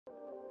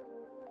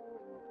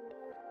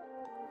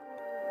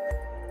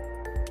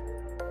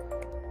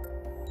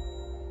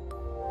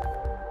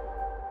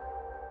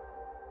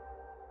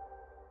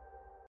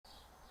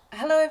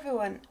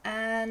everyone,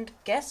 and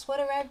guess what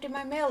arrived in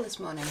my mail this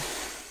morning?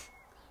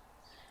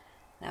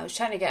 Now, I was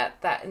trying to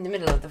get that in the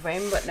middle of the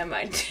frame, but never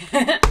mind.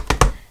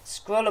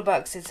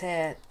 Scrawlrbox is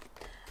here.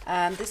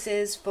 This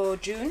is for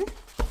June.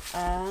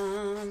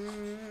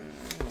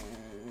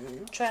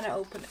 Trying to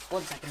open it.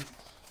 1 second.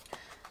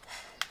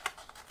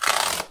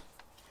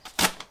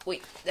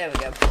 Wait, there we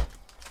go.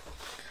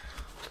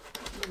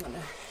 I'm going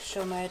to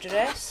show my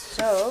address.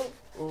 So,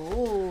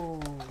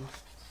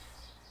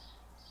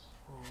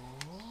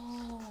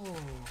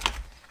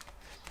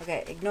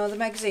 okay, ignore the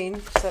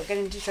magazine, stop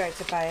getting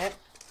distracted to buy it.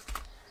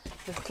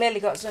 We've clearly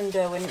got some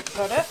Derwent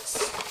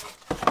products.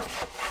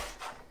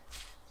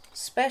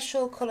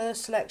 Special colour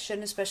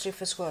selection, especially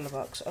for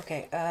Scrawlrbox.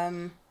 Okay,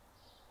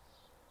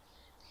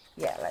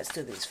 yeah, let's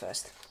do these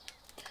first.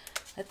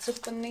 Let's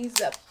open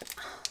these up.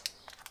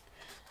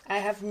 I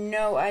have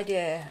no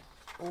idea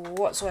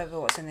whatsoever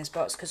what's in this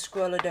box because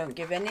Scrawlr don't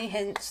give any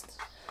hints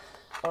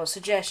or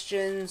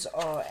suggestions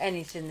or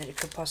anything that it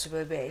could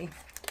possibly be.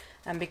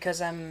 And because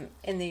I'm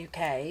in the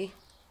UK,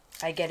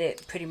 I get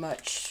it pretty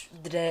much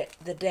the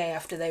day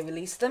after they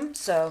release them,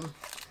 so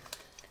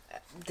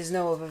there's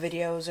no other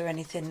videos or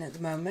anything at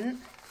the moment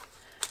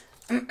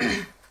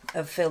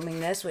of filming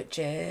this, which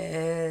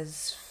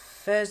is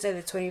Thursday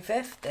the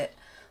 25th at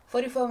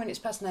 44 minutes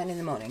past 9 in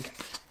the morning.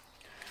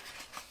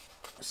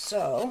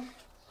 So,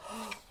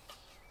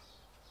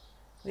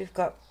 we've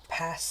got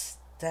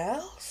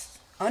pastels.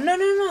 Oh, no,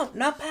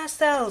 not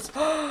pastels.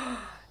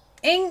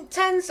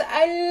 Inktense,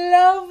 I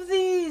love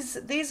these.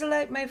 These are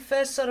like my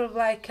first sort of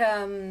like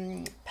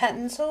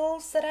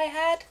pencils that I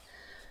had.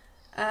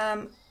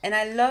 And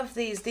I love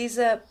these. These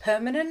are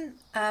permanent,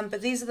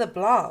 but these are the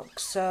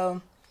blocks.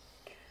 So,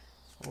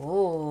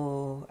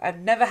 oh, I've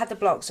never had the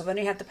blocks. I've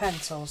only had the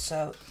pencils.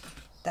 So,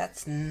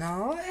 that's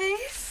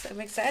nice.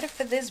 I'm excited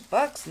for this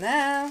box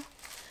now.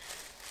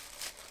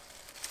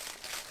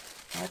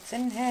 What's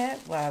in here?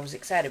 Well, I was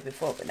excited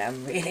before, but now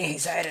I'm really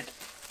excited.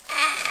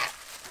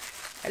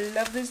 I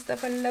love this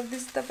stuff, I love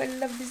this stuff, I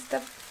love this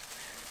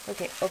stuff.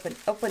 Okay, open.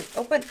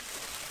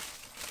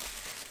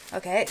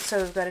 Okay,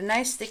 so we've got a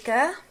nice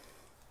sticker.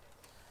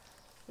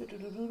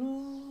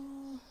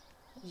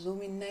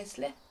 Zoom in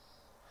nicely.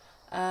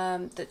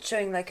 That's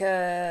showing like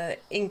a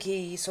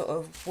inky sort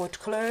of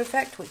watercolour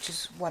effect, which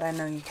is what I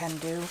know you can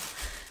do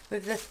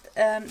with the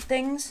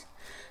things.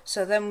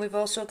 So then we've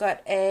also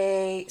got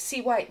a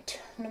Sea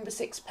White No.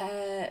 6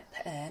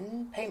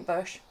 pen,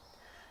 paintbrush,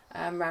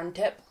 round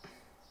tip.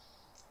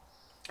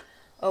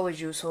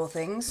 Always useful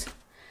things.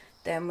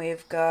 Then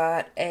we've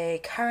got a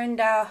Caran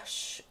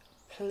d'Ache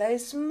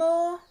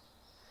Plasmo,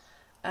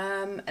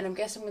 and I'm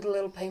guessing with a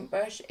little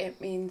paintbrush it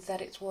means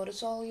that it's water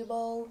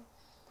soluble,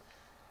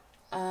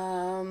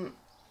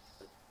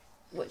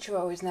 which are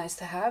always nice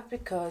to have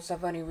because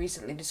I've only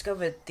recently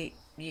discovered that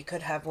you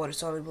could have water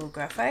soluble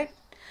graphite.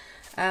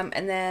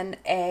 And then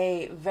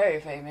a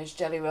very famous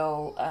Jelly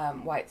Roll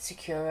White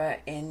Secura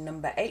in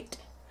No. 8,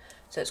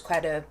 so it's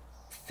quite a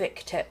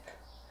thick tip.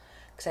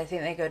 I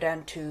think they go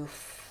down to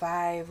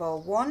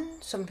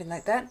 501, something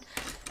like that.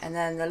 And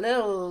then the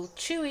little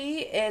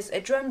chewy is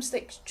a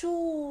Drumsticks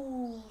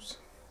Jewels.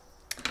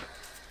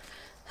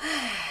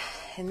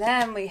 And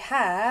then we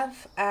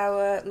have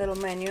our little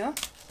menu.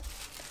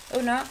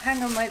 Oh no,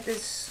 hang on, wait,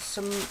 there's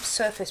some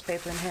surface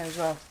paper in here as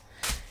well.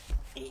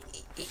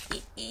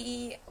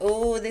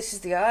 Oh, this is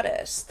the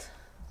artist.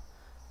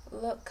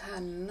 Look how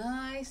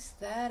nice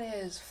that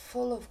is,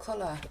 full of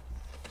colour.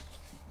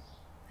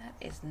 That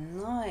is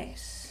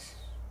nice.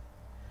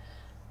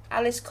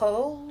 Alice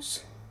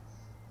Coles,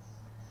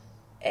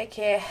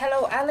 aka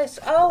Hello Alice.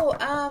 Oh,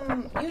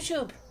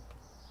 YouTube.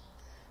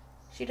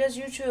 She does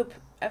YouTube.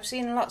 I've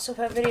seen lots of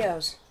her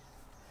videos.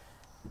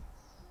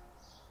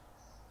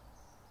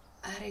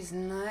 That is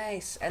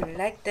nice. I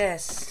like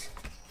this.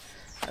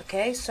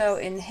 Okay, so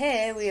in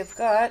here we have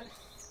got,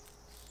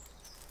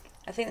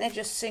 I think they're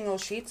just single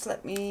sheets.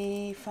 Let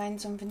me find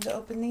something to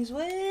open these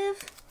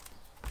with.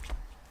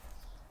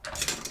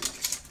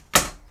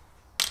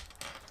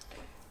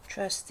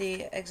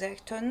 Trusty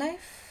X-Acto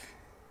knife,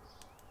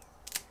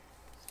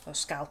 or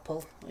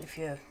scalpel if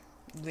you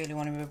really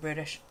want to be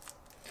British.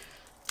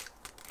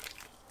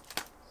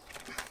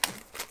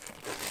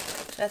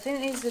 So I think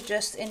these are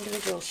just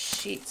individual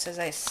sheets, as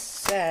I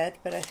said,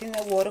 but I think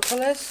they're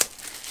watercolours,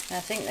 and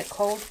I think they're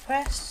cold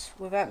pressed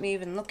without me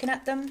even looking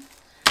at them,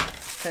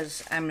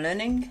 because I'm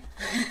learning.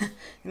 It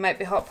might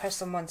be hot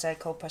pressed on one side,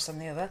 cold pressed on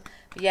the other.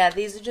 But yeah,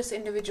 these are just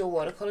individual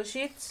watercolour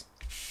sheets.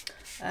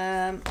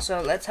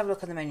 So let's have a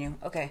look at the menu.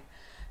 Okay,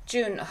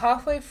 June,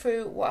 halfway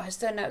through what has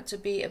turned out to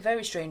be a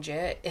very strange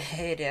year.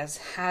 It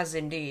has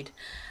indeed,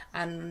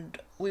 and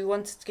we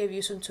wanted to give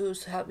you some tools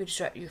to help you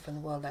distract you from the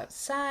world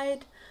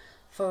outside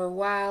for a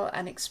while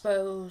and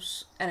explore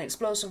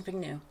something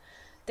new.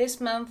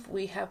 This month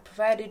we have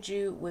provided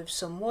you with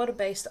some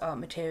water-based art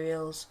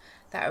materials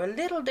that are a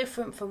little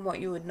different from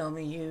what you would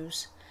normally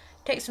use.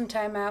 Take some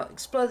time out,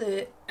 explore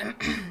the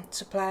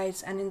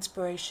supplies and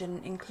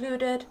inspiration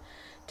included.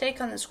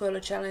 Take on the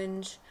Scrawlr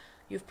challenge.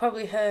 You've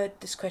probably heard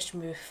this question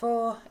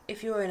before.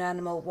 If you were an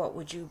animal, what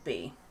would you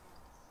be?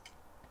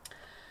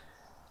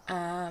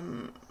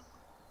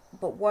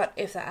 But what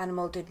if the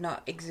animal did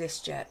not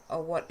exist yet?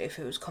 Or what if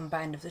it was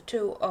combined of the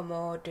two or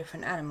more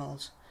different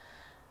animals?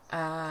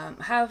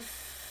 Have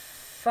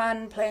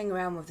fun playing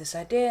around with this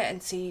idea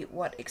and see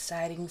what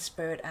exciting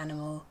spirit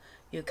animal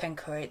you can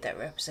create that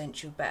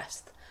represents you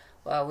best.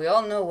 Well, we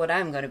all know what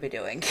I'm going to be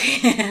doing.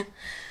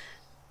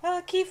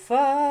 Lucky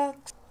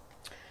fox.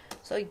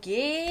 So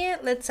yeah,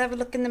 let's have a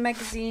look in the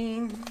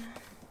magazine,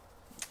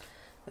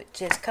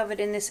 which is covered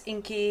in this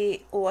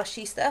inky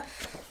washy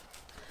stuff.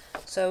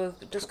 So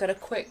we've just got a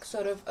quick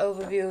sort of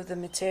overview of the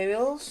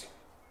materials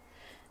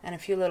and a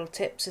few little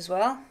tips as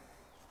well.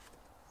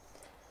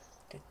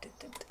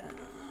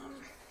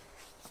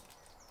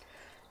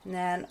 And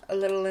then a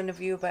little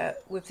interview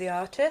with the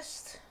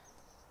artist.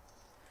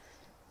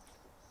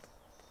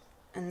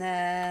 And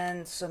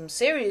then some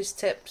serious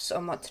tips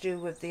on what to do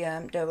with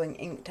the Doing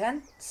ink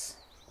tents.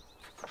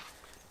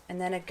 And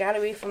then a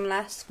gallery from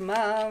last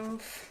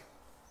month.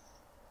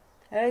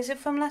 Is it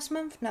from last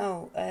month?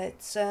 No,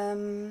 it's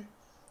the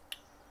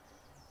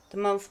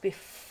month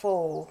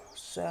before.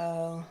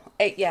 So,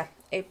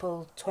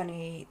 April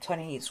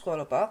 2020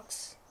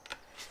 Scrawlrbox.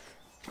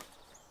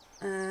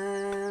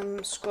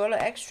 Scrawlr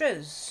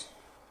extras.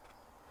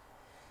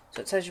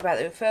 So it tells you about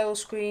the referral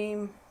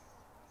scheme.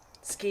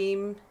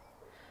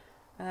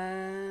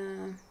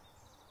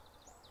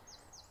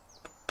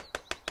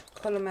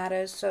 Colour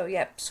matters. So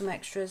yep, some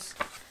extras.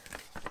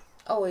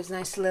 Always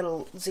nice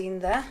little zine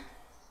there.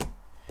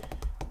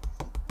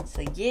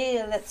 So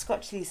yeah, let's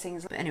scotch these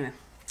things. But anyway,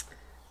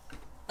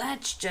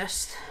 let's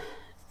just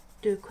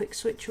do a quick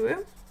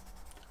switcheroo.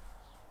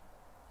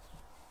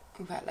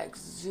 In fact, like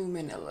zoom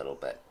in a little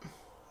bit.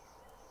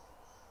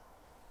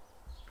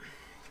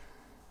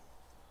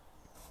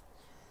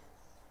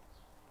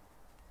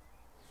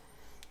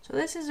 So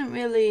this isn't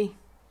really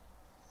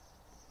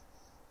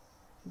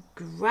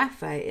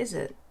graphite, is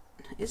it?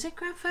 Is it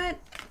graphite?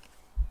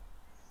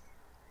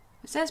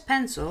 It says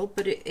pencil,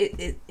 but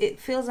it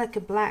feels like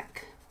a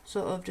black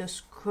sort of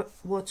just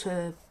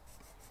watercolor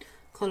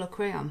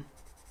crayon.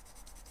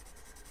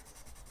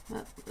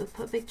 Well, we'll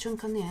put a big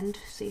chunk on the end,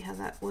 see how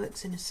that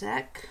works in a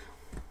sec.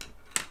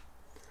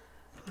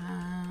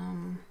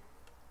 Can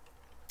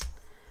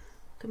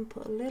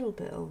put a little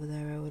bit over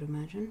there, I would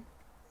imagine.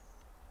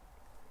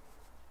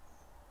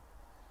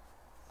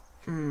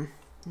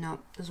 No,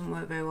 doesn't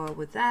work very well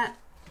with that.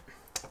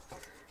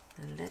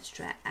 So let's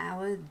try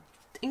our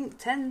ink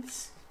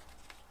tents.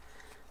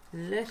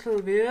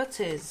 Little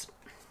beauties.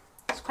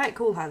 It's quite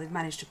cool how they've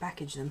managed to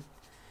package them.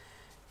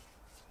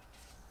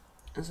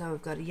 And so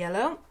we've got a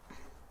yellow.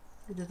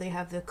 Do they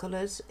have the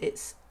colours?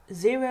 It's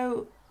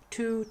 0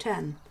 to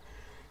 10.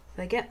 If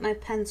I get my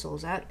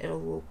pencils out, it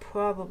will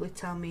probably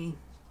tell me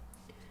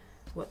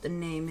what the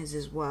name is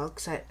as well,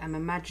 because I'm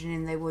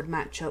imagining they would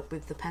match up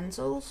with the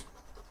pencils.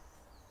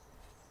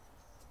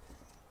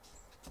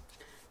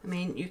 I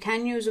mean, you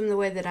can use them the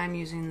way that I'm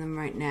using them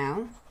right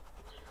now,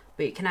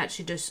 but you can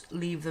actually just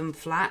leave them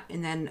flat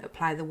and then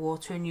apply the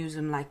water and use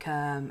them like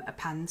a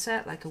pan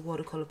set, like a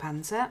watercolor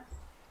pan set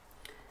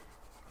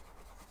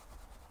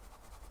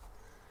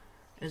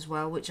as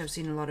well, which I've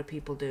seen a lot of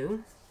people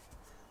do.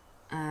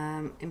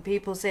 And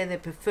people say they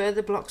prefer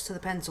the blocks to the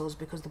pencils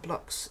because the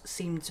blocks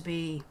seem to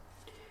be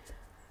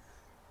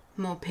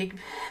more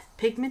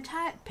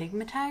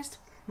pigmentized,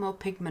 more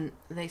pigment.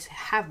 They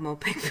have more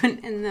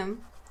pigment in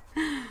them.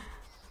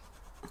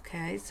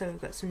 Okay, so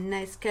we've got some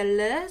nice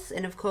colours,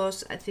 and of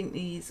course I think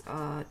these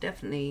are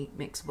definitely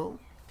mixable.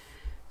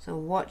 So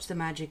watch the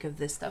magic of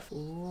this stuff.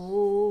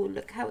 Oh,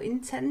 look how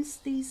intense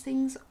these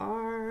things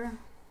are.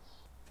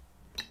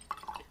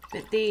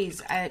 But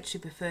these I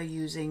actually prefer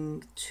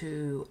using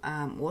to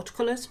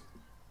watercolours,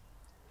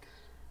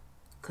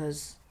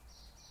 because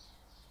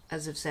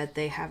as I've said,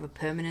 they have a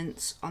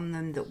permanence on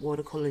them that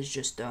watercolours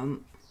just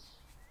don't,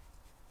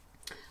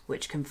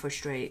 which can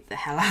frustrate the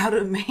hell out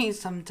of me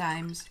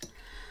sometimes.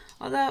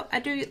 Although I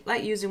do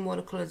like using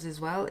watercolours as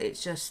well,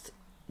 it's just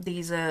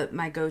these are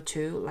my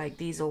go-to, like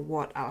these are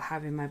what I'll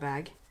have in my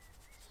bag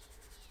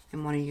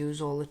and want to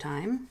use all the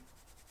time.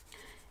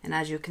 And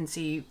as you can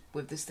see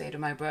with the state of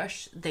my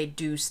brush, they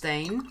do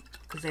stain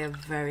because they are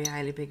very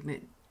highly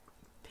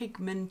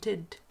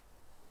pigmented.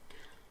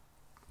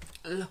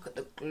 Look at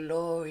the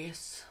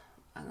glorious,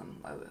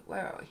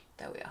 where are we?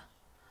 There we are.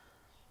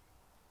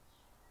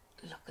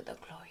 Look at the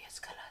glorious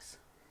colours.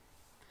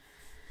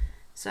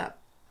 So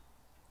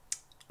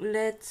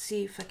let's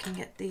see if I can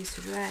get these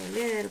to dry a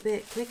little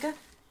bit quicker.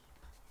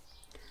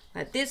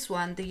 Like this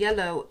one, the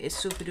yellow is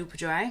super duper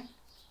dry.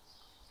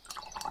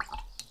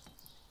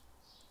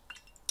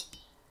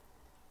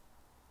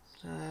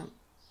 So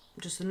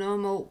just a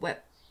normal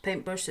wet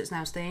paintbrush that's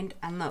now stained,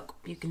 and look,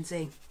 you can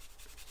see.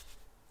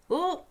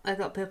 Oh, I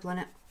got purple on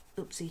it.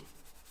 Oopsie.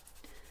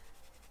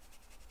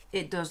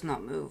 It does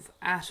not move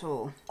at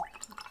all.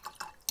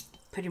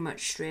 Pretty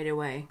much straight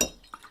away.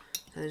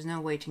 So there's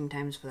no waiting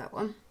times for that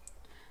one.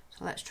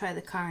 So let's try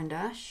the Caran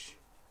d'Ache.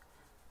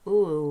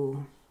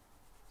 Ooh,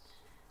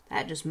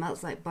 that just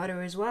melts like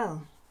butter as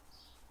well.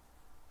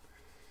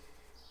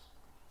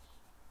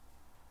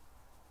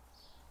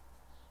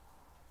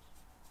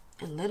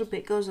 A little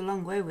bit goes a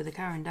long way with the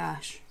Caran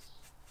d'Ache.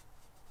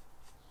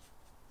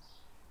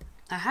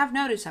 I have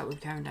noticed that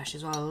with Caran d'Ache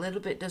as well. A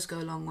little bit does go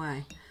a long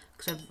way.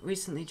 Because I've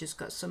recently just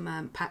got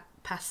some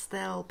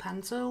pastel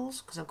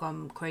pencils. Because I've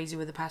gone crazy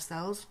with the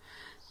pastels.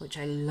 Which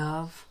I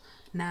love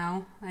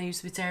now. I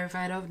used to be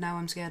terrified of. Now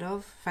I'm scared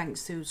of.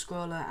 Thanks to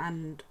Scrawlr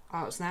and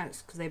Art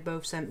Snacks. Because they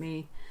both sent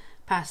me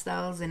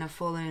pastels and I've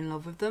fallen in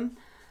love with them.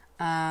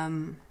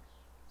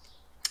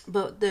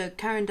 But the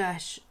Caran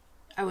d'Ache,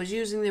 I was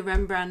using the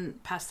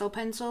Rembrandt pastel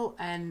pencil.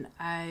 And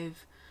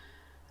I've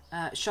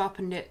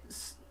sharpened it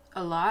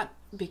a lot.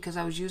 Because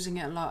I was using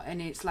it a lot and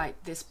it's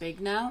like this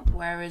big now,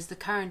 whereas the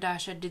Caran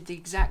d'Ache I did the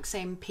exact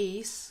same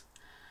piece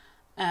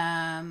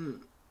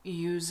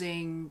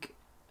using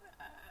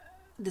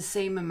the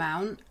same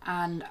amount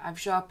and I've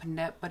sharpened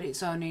it, but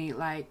it's only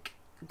like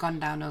gone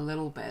down a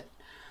little bit.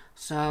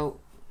 So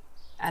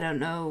I don't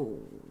know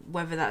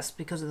whether that's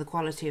because of the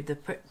quality of the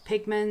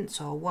pigments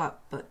or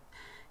what, but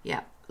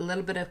yeah, a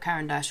little bit of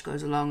Caran d'Ache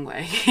goes a long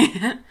way.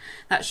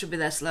 That should be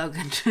their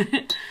slogan.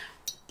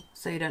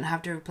 So you don't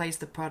have to replace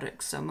the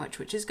products so much,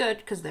 which is good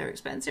because they're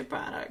expensive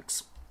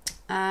products.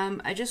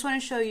 I just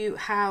want to show you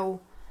how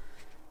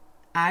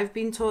I've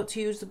been taught to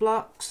use the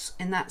blocks,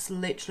 and that's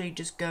literally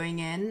just going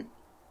in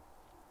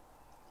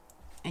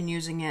and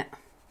using it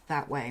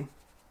that way,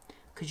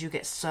 because you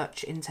get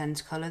such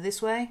intense colour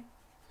this way,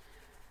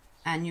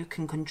 and you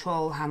can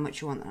control how much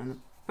you want on the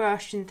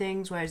brush and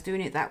things, whereas doing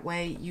it that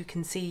way you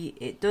can see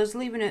it does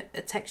leave a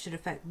textured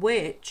effect,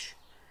 which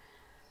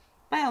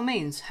by all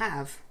means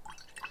have.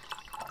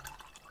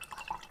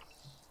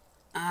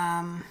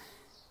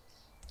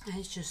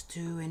 Let's just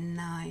do a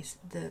nice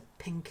the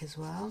pink as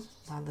well,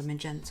 while the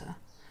magenta,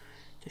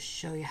 just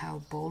show you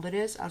how bold it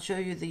is. I'll show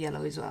you the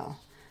yellow as well,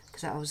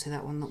 because obviously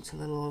that one looks a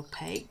little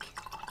opaque.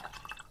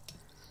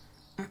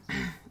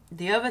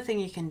 The other thing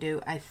you can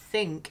do, I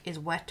think, is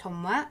wet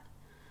on wet.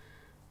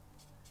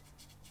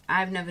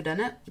 I've never done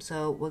it,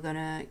 so we're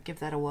gonna give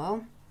that a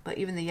whirl. But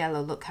even the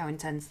yellow, look how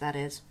intense that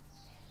is,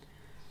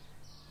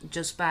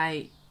 just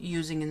by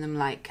using them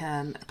like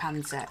a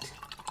pan set.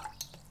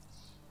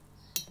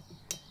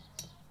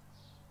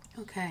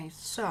 Okay,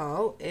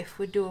 so if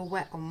we do a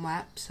wet on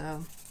wet,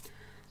 so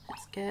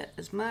let's get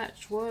as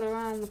much water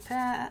on the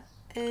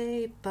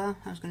paper.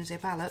 I was going to say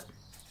palette.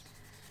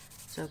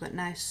 So I've got a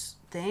nice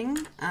thing.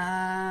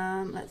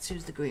 Let's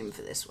use the green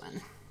for this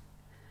one.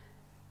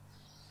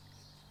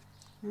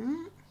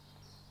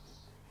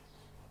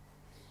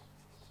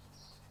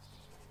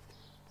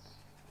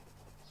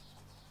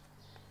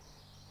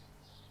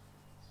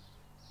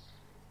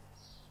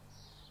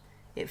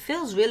 It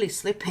feels really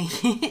slippy.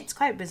 It's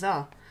quite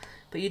bizarre.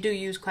 But you do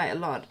use quite a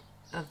lot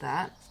of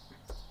that.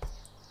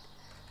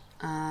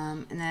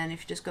 And then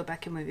if you just go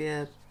back in with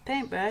your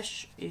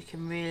paintbrush, you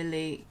can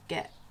really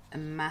get a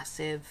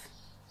massive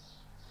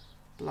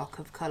block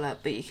of colour.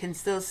 But you can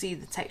still see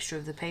the texture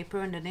of the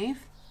paper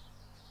underneath.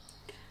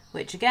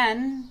 Which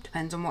again,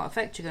 depends on what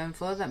effect you're going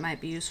for. That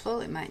might be useful,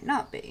 it might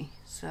not be.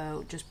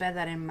 So just bear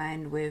that in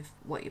mind with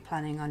what you're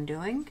planning on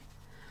doing.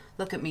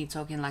 Look at me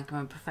talking like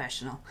I'm a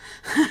professional.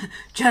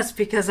 Just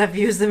because I've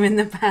used them in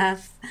the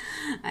past.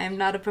 I am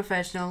not a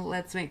professional.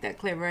 Let's make that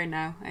clear right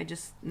now. I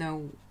just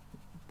know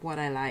what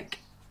I like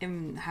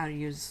and how to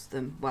use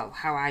them. Well,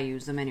 how I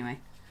use them anyway.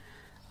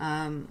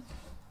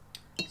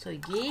 So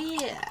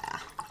yeah.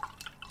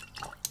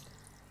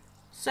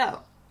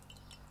 So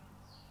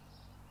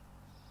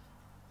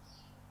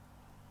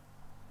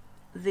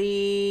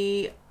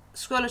the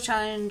Scrawlr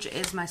challenge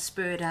is my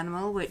spirit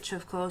animal, which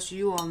of course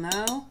you all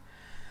know.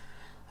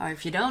 Or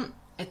if you don't,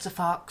 it's a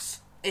fox.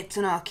 It's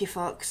an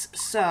archifox.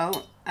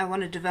 So I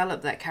want to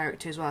develop that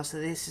character as well. So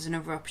this is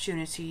another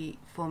opportunity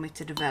for me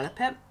to develop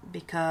it,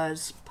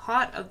 because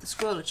part of the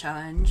Scrawlr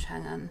challenge,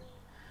 hang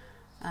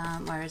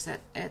on, where is it?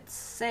 It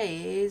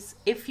says,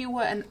 if you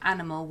were an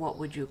animal, what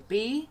would you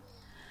be?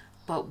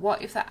 But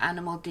what if that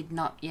animal did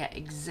not yet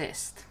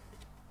exist?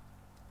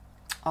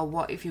 Or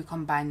what if you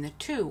combine the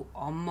two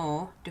or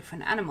more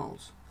different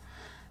animals?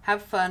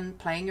 Have fun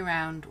playing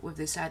around with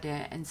this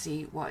idea and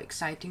see what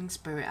exciting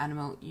spirit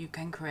animal you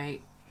can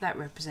create that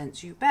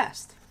represents you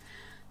best.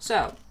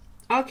 So,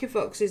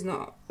 archifox is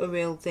not a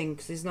real thing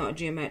because he's not a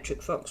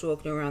geometric fox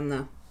walking around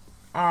there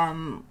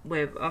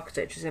with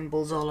architecture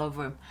symbols all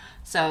over him.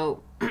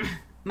 So,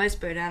 my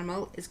spirit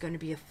animal is going to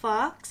be a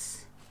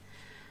fox.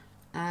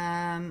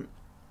 Archifox.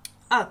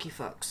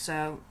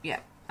 So, yeah,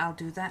 I'll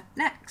do that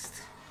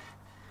next.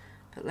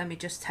 But let me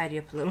just tidy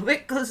up a little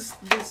bit because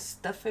there's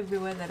stuff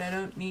everywhere that I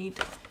don't need.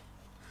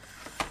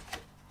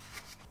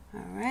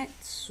 Alright,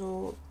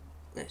 so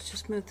let's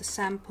just move the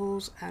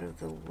samples out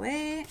of the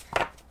way.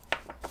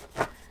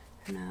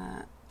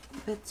 Now,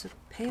 bits of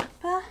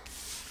paper.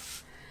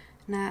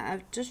 Now,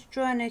 I've just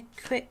drawn a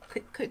quick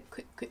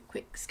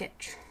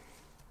sketch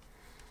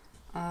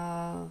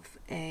of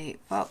a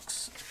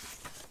fox,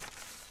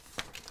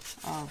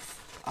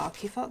 of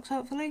Archifox,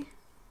 hopefully.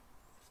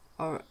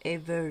 Or a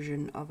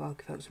version of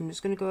Archifox. I'm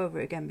just going to go over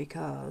it again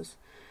because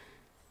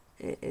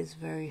it is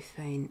very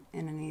faint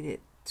and I need it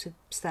to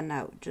stand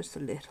out just a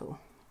little.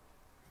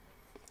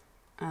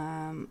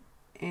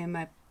 in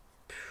my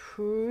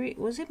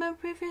was it my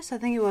previous? I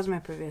think it was my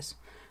previous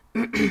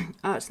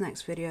Art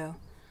Snacks video.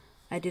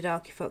 I did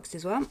Archifox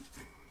as well. In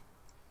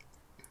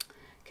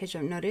case you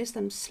haven't noticed,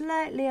 I'm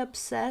slightly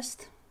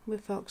obsessed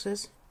with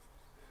foxes,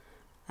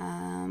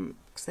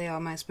 because they are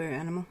my spirit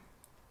animal.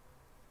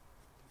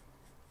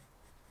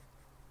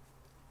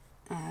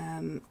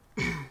 And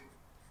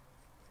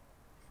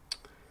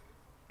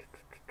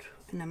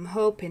I'm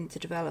hoping to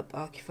develop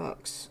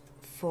Archifox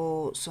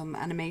for some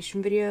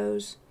animation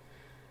videos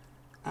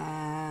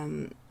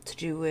to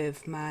do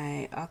with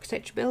my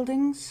architecture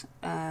buildings,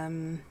 but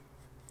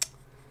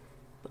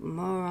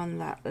more on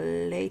that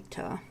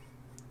later.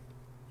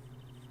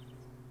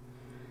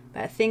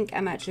 But I think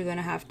I'm actually going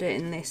to have to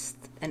enlist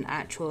an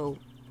actual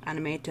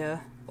animator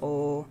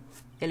or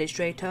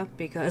illustrator,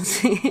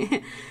 because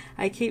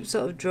I keep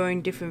sort of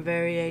drawing different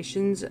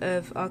variations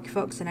of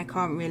Archifox and I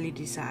can't really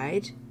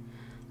decide,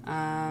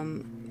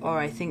 or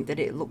I think that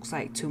it looks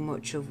like too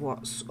much of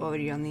what's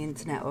already on the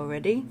internet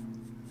already,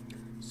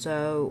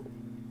 so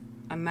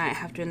I might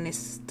have to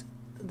enlist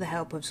the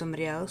help of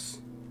somebody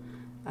else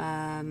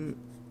to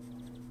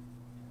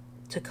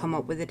come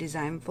up with a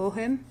design for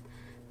him,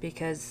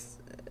 because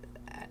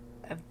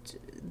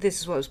this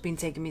is what's been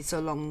taking me so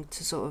long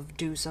to sort of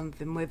do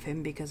something with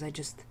him, because I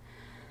just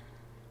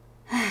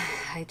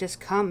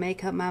can't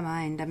make up my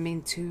mind. I'm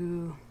being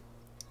too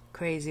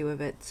crazy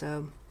with it,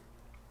 so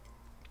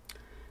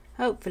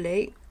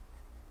hopefully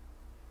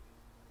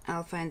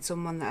I'll find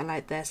someone that I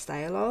like their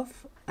style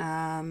of,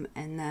 and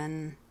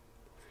then,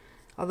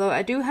 although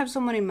I do have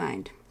someone in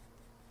mind,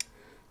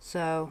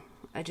 so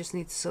I just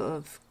need to sort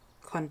of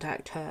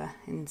contact her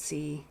and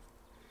see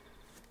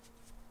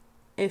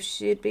if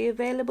she'd be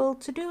available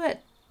to do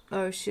it,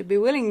 or if she'd be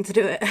willing to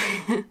do it.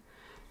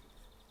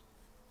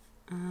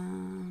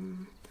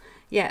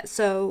 Yeah,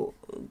 so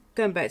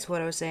going back to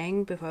what I was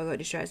saying before I got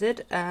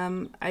distracted,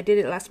 I did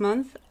it last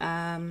month.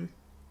 In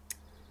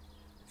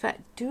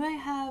fact, do I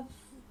have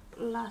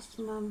last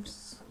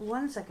month's?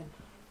 1 second.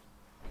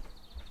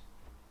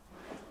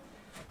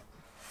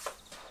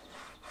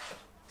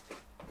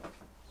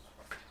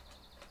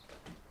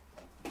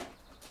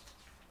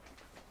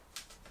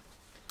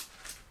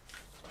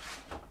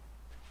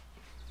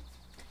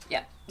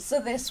 Yeah, so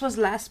this was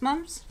last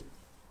month's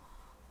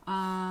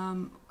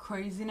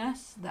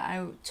craziness that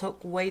I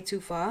took way too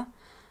far,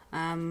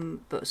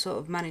 but sort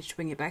of managed to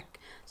bring it back.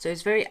 So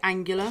it's very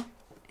angular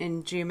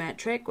in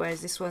geometric,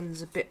 whereas this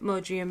one's a bit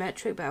more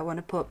geometric, but I want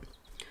to put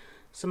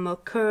some more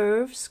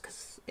curves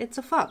because it's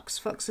a fox.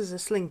 Foxes are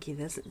slinky,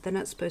 they're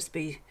not supposed to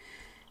be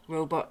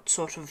robot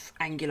sort of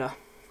angular.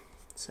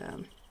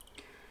 So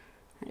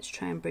let's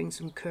try and bring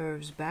some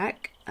curves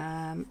back.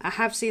 I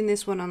have seen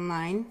this one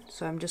online,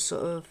 so I'm just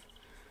sort of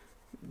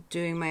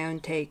doing my own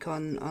take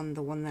on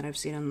the one that I've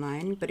seen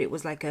online, but it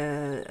was like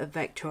a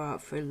vector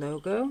art for a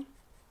logo.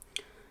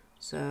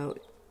 So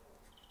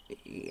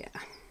yeah.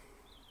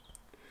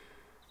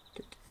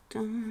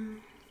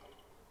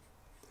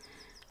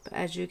 But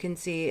as you can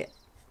see,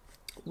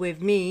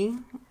 with me,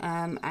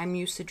 I'm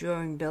used to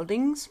drawing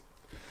buildings,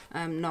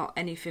 not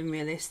anything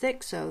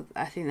realistic, so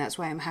I think that's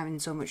why I'm having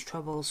so much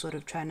trouble sort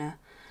of trying to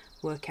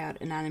work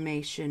out an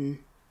animation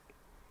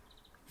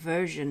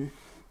version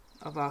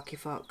of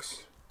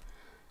Archifox.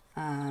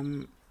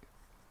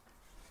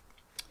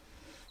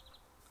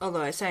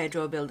 Although I say I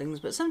draw buildings,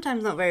 but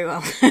sometimes not very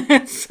well.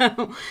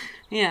 So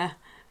yeah,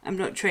 I'm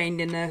not trained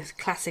in a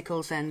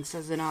classical sense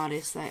as an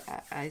artist,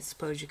 I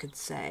suppose you could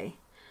say.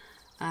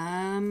 Do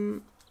I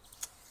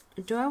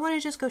want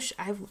to just go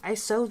I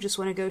so just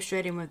want to go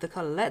straight in with the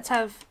colour. Let's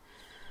have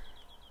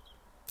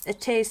a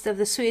taste of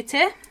the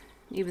sweetie,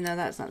 even though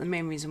that's not the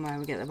main reason why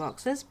we get the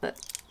boxes, but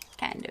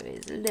kind of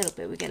is a little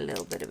bit. We get a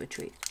little bit of a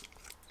treat.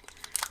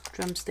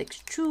 Drumsticks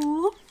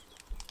too.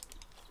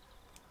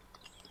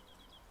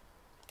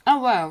 Oh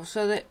wow,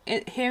 so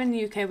here in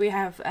the UK we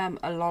have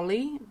a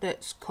lolly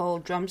that's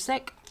called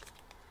drumstick,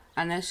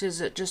 and this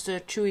is just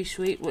a chewy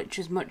sweet which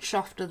is much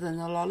softer than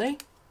the lolly,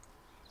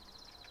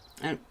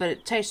 but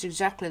it tastes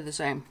exactly the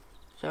same,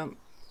 so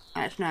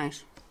that's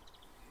nice.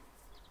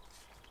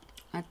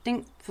 I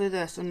think for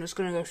this I'm just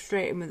going to go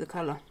straight in with the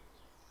colour.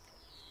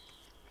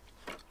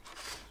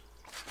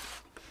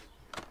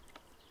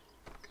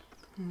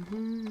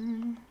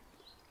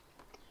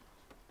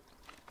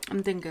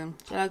 I'm thinking,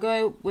 should I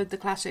go with the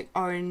classic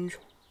orange?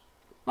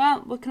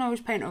 Well, we can always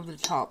paint over the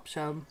top,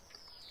 so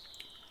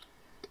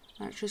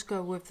let's just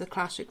go with the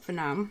classic for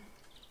now.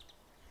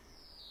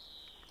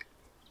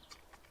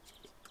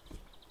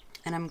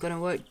 And I'm going to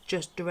work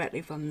just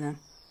directly from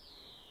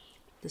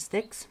the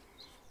sticks.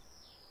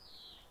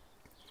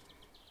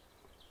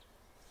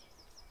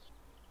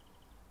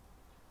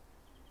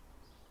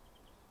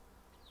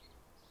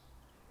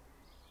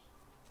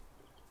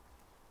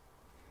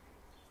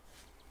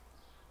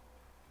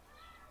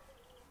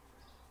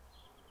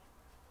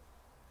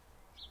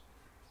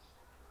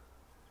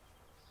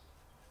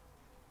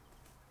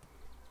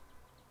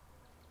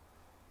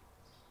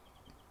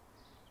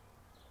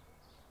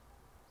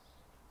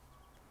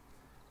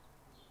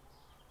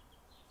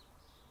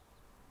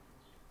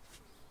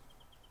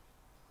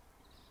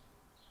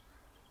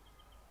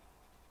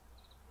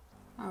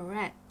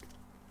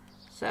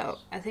 So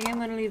I think I'm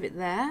going to leave it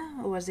there,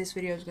 otherwise this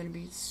video is going to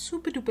be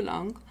super duper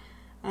long.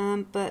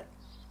 But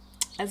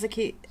as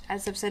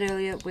I've said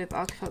earlier, with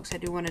Archifox I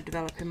do want to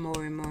develop him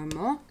more and more and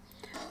more.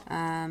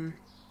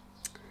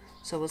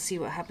 So we'll see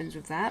what happens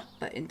with that.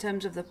 But in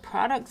terms of the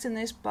products in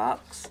this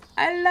box,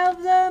 I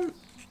love them!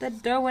 The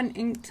dough and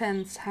ink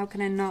tents, how can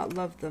I not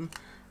love them?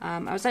 I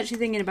was actually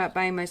thinking about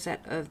buying my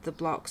set of the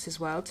blocks as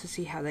well to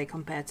see how they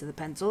compare to the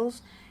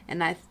pencils.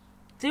 And I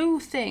do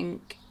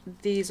think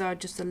these are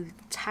just a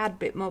tad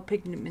bit more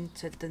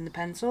pigmented than the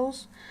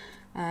pencils.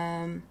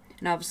 And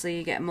obviously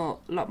you get a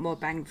lot more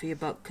bang for your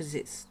buck because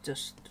it's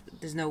just,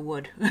 there's no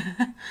wood.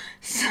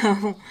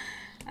 So,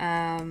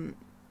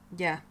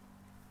 yeah.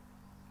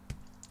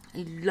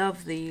 I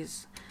love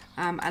these.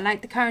 I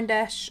like the Caran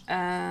d'Ache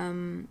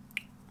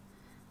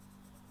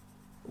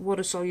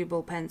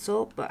water-soluble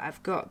pencil, but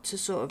I've got to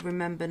sort of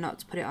remember not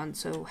to put it on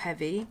so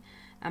heavy,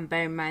 and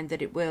bear in mind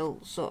that it will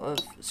sort of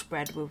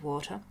spread with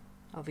water,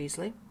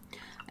 obviously.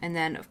 And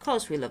then, of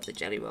course, we love the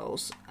jelly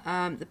rolls.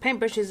 The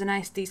paintbrush is a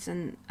nice,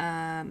 decent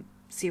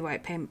sea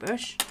white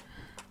paintbrush.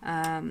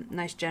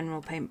 Nice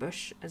general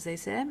paintbrush, as they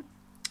say.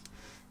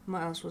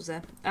 What else was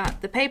there?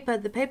 The paper.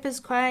 The paper's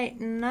quite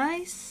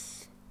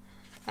nice.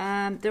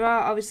 There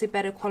are obviously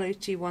better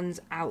quality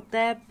ones out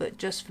there, but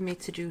just for me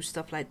to do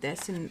stuff like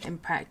this in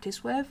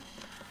practice with,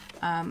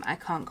 I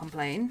can't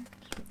complain.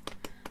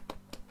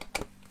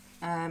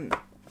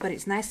 But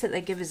it's nice that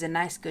they give us a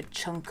nice good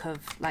chunk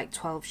of like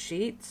 12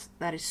 sheets.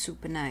 That is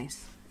super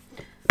nice.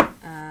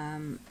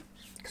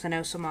 Because I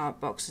know some art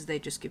boxes, they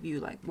just give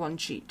you like one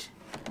sheet.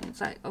 And it's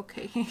like,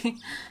 okay,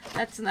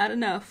 that's not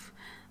enough.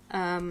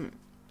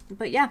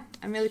 But yeah,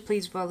 I'm really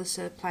pleased with all the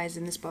supplies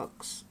in this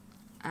box.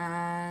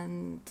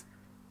 And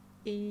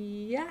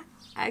yeah,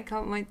 I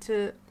can't wait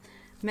to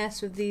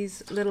mess with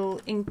these little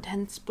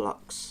Inktense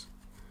blocks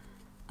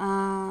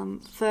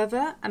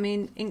further. I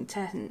mean,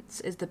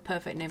 Inktense is the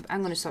perfect name. I'm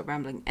going to stop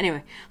rambling.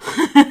 Anyway.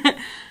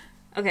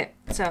 Okay,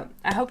 so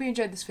I hope you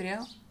enjoyed this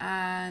video,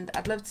 and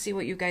I'd love to see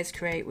what you guys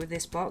create with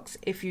this box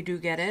if you do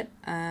get it.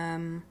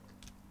 Or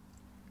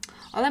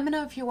let me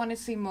know if you want to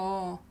see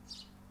more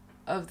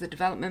of the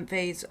development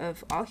phase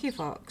of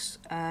Archifox,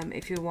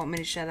 if you want me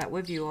to share that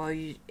with you, or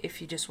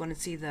if you just want to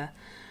see the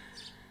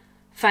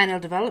final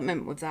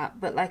development with that.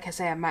 But like I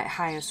say, I might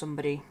hire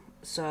somebody,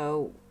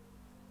 so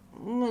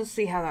we'll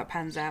see how that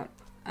pans out.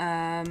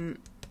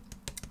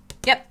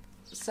 Yep,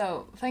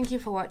 so thank you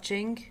for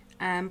watching.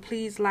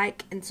 Please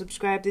like and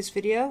subscribe this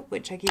video,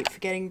 which I keep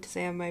forgetting to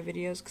say on my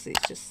videos because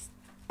it's just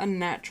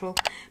unnatural.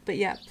 But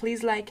yeah,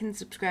 please like and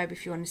subscribe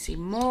if you want to see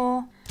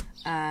more.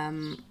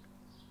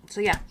 So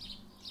yeah,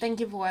 thank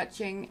you for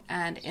watching,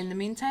 and in the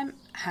meantime,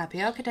 happy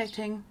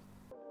architecting!